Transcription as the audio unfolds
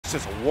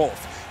versus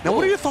Wolf. Now,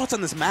 what are your thoughts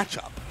on this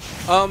matchup?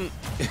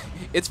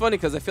 It's funny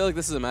because I feel like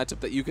this is a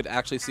matchup that you could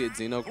actually see at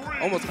Xeno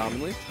almost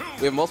commonly.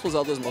 We have multiple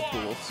Zeldas,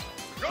 multiple Wolves.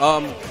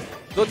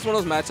 Though it's one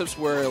of those matchups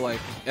where, like,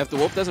 if the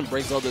Wolf doesn't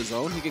break Zelda's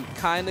zone, he can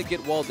kind of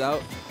get walled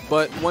out.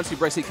 But once he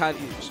breaks,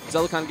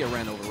 Zelda kind of get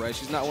ran over, right?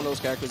 She's not one of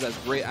those characters that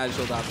has great edge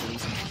shield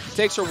options.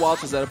 Takes her a while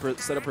to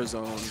set up her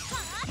zone,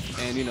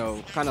 and, you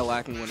know, kind of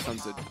lacking when it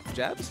comes to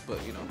jabs, but,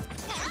 you know,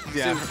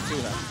 yeah. see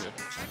what happens here.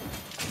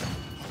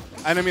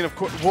 And I mean, of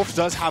course, Wolf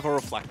does have a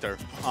reflector.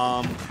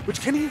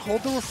 Which, can he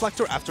hold the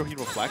reflector after he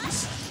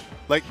reflects?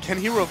 Like, can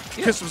he?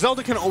 Because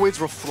Zelda can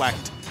always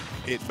reflect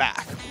it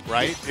back,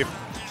 right? If,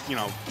 you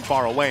know,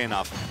 far away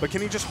enough. But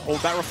can he just hold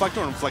that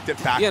reflector and reflect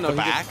it back to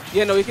back?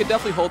 Yeah, no, he could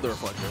definitely hold the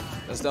reflector.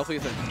 That's definitely a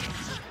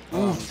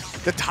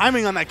thing. The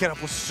timing on that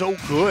getup was so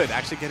good,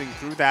 actually getting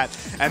through that.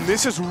 And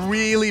this is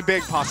really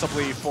big,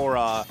 possibly for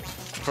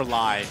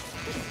Lai.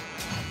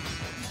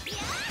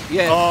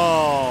 Yeah.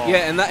 Oh.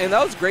 Yeah, and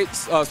that was great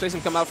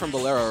spacing come out from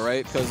Bolero,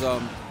 right? Because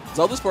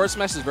Zelda's forward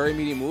smash is a very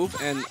meaty move,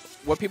 and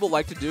what people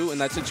like to do in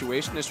that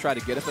situation is try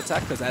to get up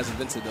attack because it has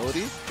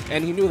invincibility,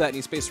 and he knew that, and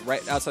he spaced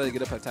right outside the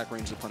get up attack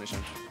range to punish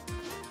him.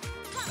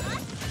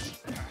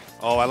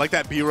 Oh, I like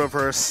that B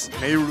reverse.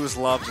 Nehru's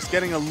love, just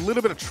getting a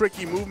little bit of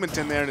tricky movement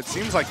in there, and it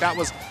seems like that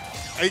was.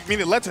 I mean,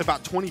 it led to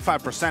about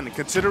 25%, and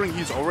considering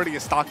he's already a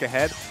stock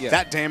ahead,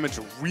 that damage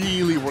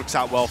really works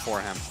out well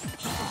for him.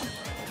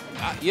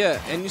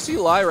 Yeah, and you see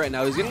Lai right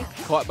now, he's getting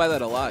caught by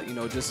that a lot, you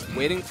know, just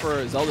waiting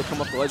for Zelda to come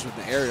off the ledge with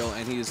the aerial,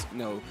 and he's, you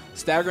know,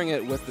 staggering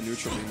it with the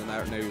neutral beam, the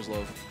Nehru's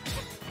love.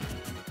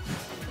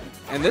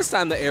 And this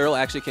time the aerial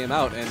actually came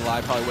out, and Lai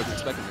probably wasn't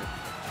expecting it.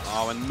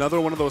 Oh, another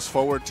one of those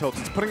forward tilts.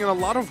 It's putting in a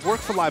lot of work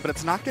for Lai, but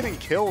it's not getting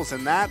kills,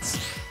 and that's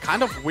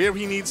kind of where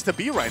he needs to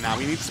be right now.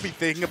 He needs to be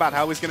thinking about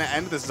how he's going to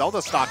end this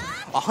Zelda stock.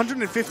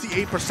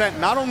 158%,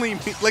 not only,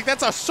 like,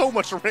 that's so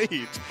much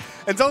rage.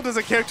 And Zelda's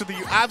a character that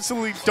you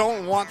absolutely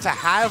don't want to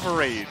have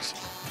rage.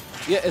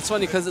 Yeah, it's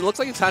funny because it looks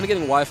like he's kind of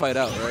getting Wi-Fi'd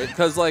out, right?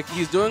 Because, like,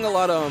 he's doing a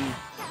lot of,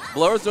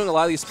 Bolero's doing a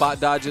lot of these spot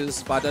dodge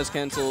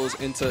cancels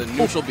into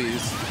neutral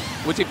Bs,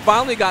 which he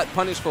finally got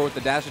punished for with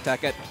the dash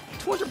attack at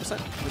 200%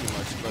 pretty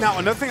much. But. Now,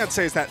 another thing I'd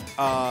say is that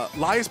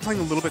Lai is playing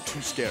a little bit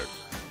too scared.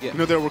 Yeah. You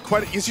know, there were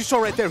quite, as you saw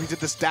right there, he did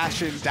this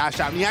dash in,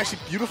 dash out, and he actually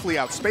beautifully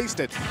outspaced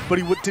it, but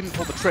he didn't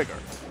pull the trigger.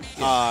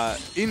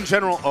 In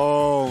general,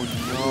 oh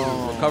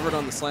no. Recovered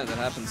on the slant, that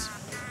happens.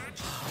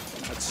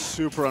 That's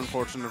super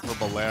unfortunate for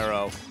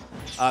Bolero.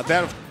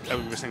 That,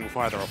 we were saying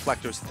before, the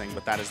reflectors thing,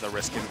 but that is the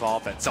risk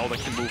involved, that Zelda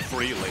can move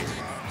freely.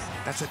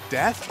 That's a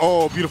death?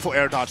 Oh, beautiful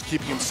air dodge,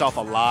 keeping himself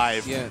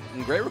alive. Yeah,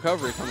 and great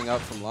recovery coming out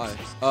from Lai.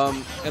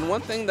 And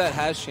one thing that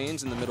has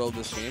changed in the middle of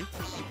this game,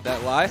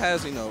 that Lai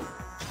has, you know,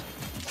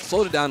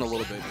 slowed it down a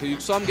little bit. You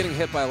saw him getting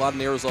hit by a lot of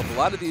Nehru's love, a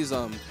lot of these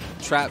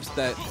traps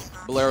that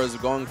Bolero's are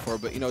going for,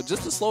 but, you know,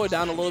 just to slow it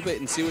down a little bit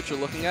and see what you're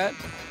looking at,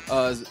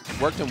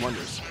 worked him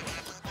wonders.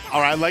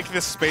 All right, I like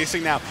this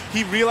spacing now.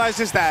 He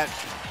realizes that,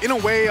 in a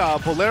way,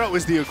 Bolero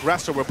is the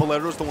aggressor, where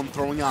Bolero's the one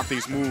throwing out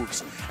these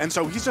moves. And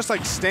so he's just,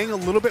 like, staying a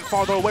little bit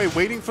farther away,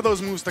 waiting for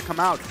those moves to come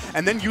out,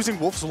 and then using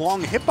Wolf's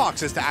long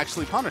hitboxes to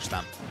actually punish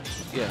them.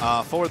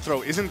 Yeah. Forward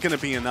throw isn't going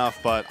to be enough,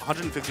 but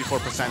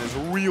 154% is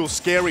real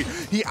scary.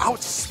 He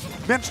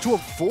managed to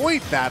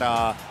avoid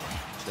that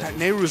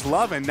Nehru's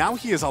love, and now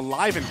he is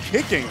alive and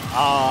kicking.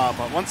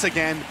 But once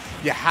again,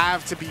 you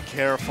have to be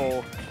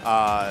careful.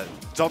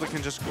 Zelda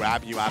can just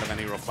grab you out of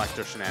any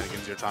reflector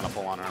shenanigans you're trying to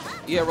pull on her.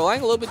 Yeah,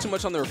 relying a little bit too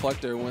much on the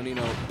reflector when, you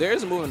know, there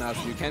is a movement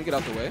option. You can get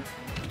out the way.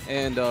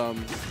 And,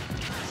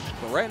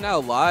 but right now,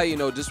 Lai, you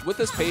know, just with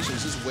his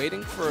patience, just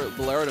waiting for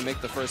Bolero to make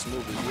the first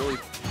move is really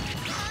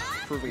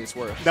proving its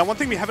worth. Now, one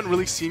thing we haven't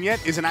really seen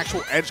yet is an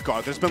actual edge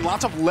guard. There's been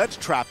lots of ledge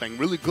trapping,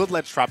 really good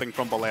ledge trapping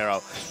from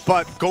Bolero,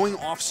 but going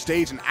off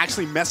stage and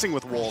actually messing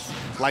with Wolf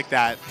like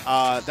that,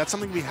 that's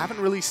something we haven't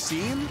really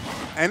seen,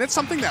 and it's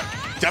something that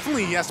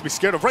definitely he has to be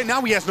scared of. Right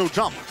now, he has no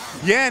jump.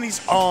 Yeah, and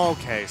he's,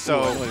 okay,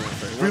 so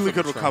really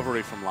good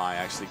recovery from Lai,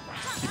 actually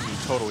keeping him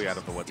totally out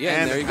of the woods.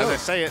 Yeah, and there you go. As I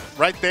say it,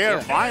 right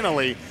there,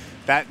 finally,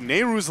 that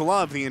Nehru's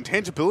love, the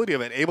intangibility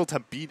of it, able to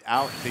beat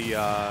out the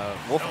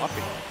Wolf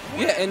uppy.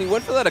 Yeah, and he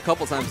went for that a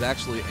couple times,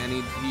 actually, and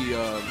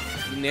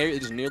he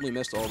just nearly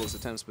missed all those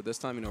attempts, but this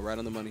time, you know, right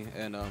on the money,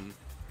 and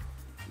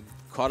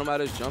caught him at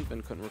his jump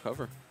and couldn't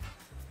recover.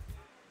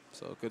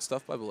 So good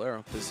stuff by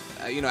Bolero, because,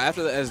 you know,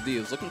 after the SD, it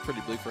was looking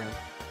pretty bleak for him.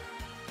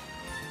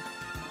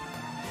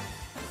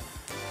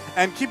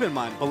 And keep in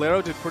mind,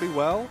 Bolero did pretty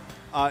well.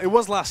 It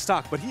was last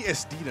stock, but he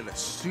SD'd at a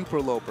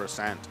super low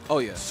 %. Oh,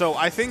 yeah. So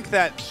I think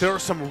that there are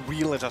some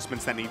real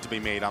adjustments that need to be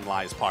made on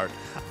Lai's part.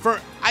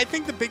 I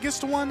think the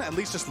biggest one, at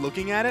least just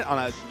looking at it on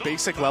a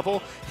basic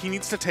level, he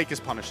needs to take his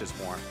punishes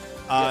more.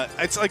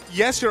 It's like,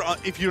 yes,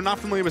 if you're not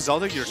familiar with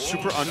Zelda, you're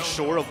super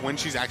unsure of when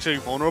she's actually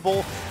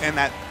vulnerable, and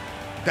that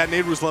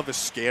Nehru's love is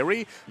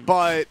scary.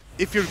 But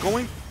if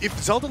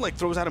Zelda like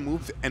throws out a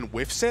move and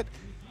whiffs it,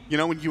 you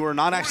know, when you are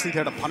not actually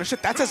there to punish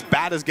it, that's as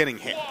bad as getting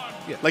hit.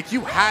 Yeah. Like,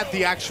 you had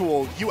the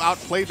actual, you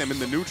outplayed them in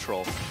the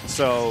neutral.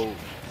 So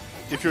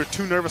if you're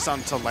too nervous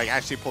to like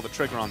actually pull the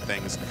trigger on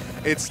things,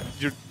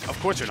 of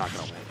course you're not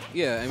going to win.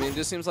 Yeah, I mean, it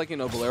just seems like,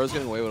 Bolero's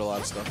getting away with a lot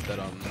of stuff that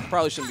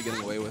probably shouldn't be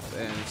getting away with.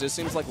 And it just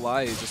seems like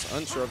Lai is just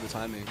unsure of the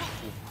timing.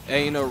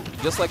 And,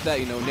 just like that,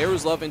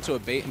 Nehru's love into a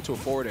bait, into a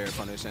forward air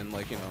punish. And,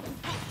 like,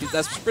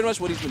 that's pretty much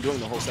what he's been doing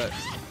the whole set.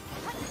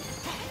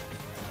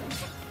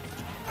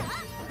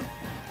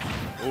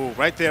 Oh,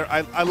 right there.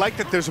 I like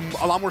that there's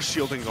a lot more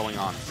shielding going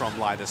on from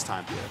Lai this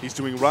time. He's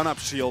doing run-up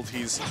shield.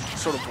 He's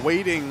sort of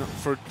waiting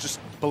for just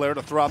Bolero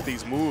to throw out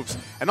these moves.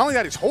 And not only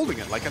that, he's holding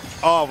it. Right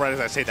as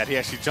I say that, he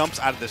actually jumps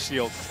out of the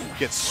shield,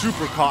 gets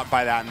super caught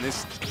by that, and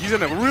he's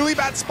in a really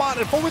bad spot,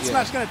 and forward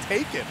smash is going to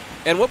take it.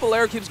 And what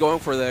Bolero keeps going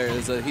for there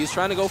is he's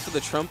trying to go for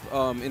the trump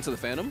into the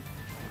Phantom.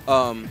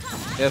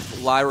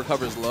 If Lai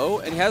recovers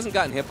low, and he hasn't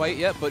gotten hit by it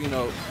yet, but,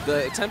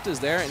 the attempt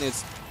is there, and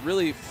it's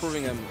really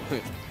proving him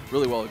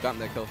really well. Gotten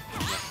that kill.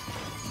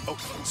 Oh,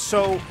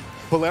 so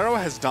Bolero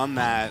has done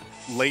that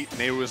late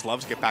Nehru's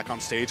loves get back on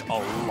stage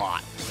a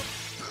lot.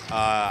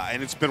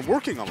 And it's been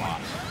working a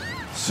lot.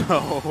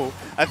 So,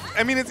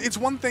 I mean, it's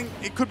one thing.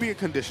 It could be a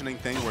conditioning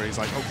thing where he's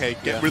like, okay,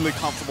 get really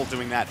comfortable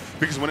doing that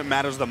because when it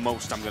matters the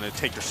most, I'm going to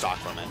take your stock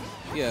from it.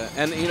 Yeah,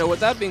 and, with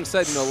that being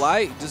said,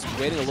 Lai just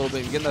waiting a little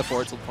bit and getting that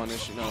forward tilt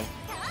punish,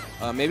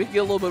 maybe get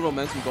a little bit of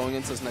momentum going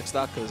into this next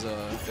stock because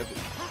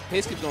if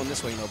pace keeps going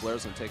this way,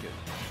 Bolero's going to take it.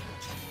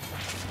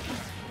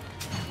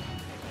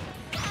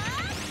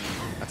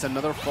 That's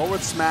another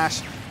forward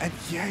smash, and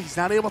yeah, he's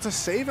not able to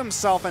save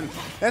himself, and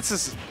that's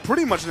just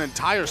pretty much an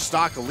entire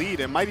stock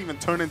lead. It might even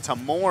turn into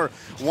more.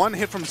 One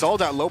hit from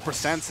Zelda at low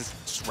percents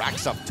just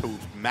racks up to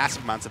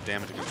massive amounts of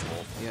damage against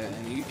Wolf. Yeah,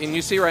 and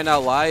you see right now,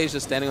 Lai is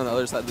just standing on the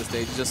other side of the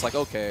stage. He's just like,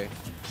 okay,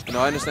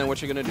 I understand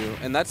what you're gonna do,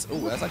 and that's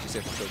actually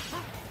safe for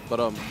sure.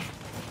 But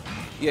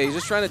yeah, he's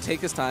just trying to take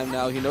his time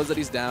now. He knows that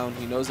he's down.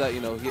 He knows that he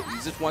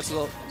just wants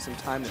some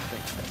time to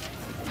think.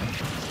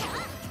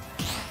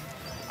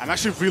 I'm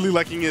actually really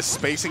liking his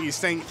spacing. He's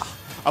staying,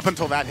 up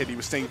until that hit, he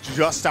was staying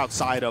just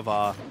outside of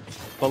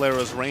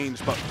Bolero's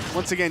range. But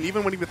once again,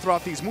 even when he would throw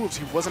out these moves,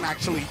 he wasn't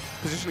actually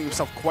positioning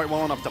himself quite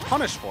well enough to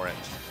punish for it.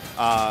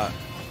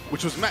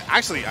 Which was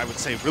actually, I would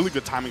say, really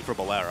good timing for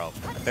Bolero.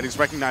 That he's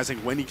recognizing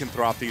when he can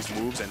throw out these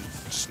moves and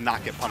just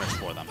not get punished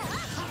for them.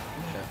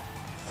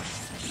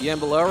 Yeah,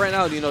 and Bolero right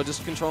now,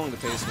 just controlling the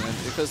pace, man.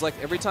 Because,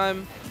 every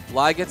time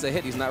Lai gets a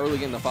hit, he's not really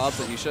getting the follow-ups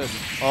that he should.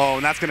 Oh,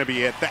 and that's going to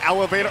be it. The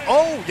elevator.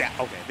 Oh, yeah,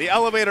 okay. The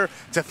elevator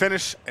to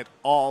finish it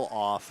all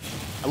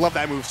off. I love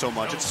that move so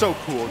much. It's so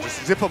cool.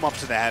 Just zip him up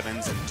to the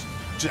heavens and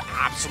just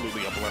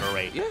absolutely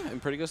obliterate. Yeah,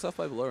 and pretty good stuff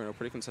by Bolero.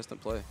 Pretty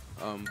consistent play.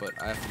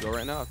 But I have to go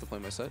right now. I have to play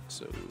my set,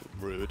 so...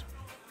 Rude.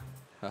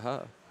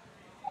 Haha.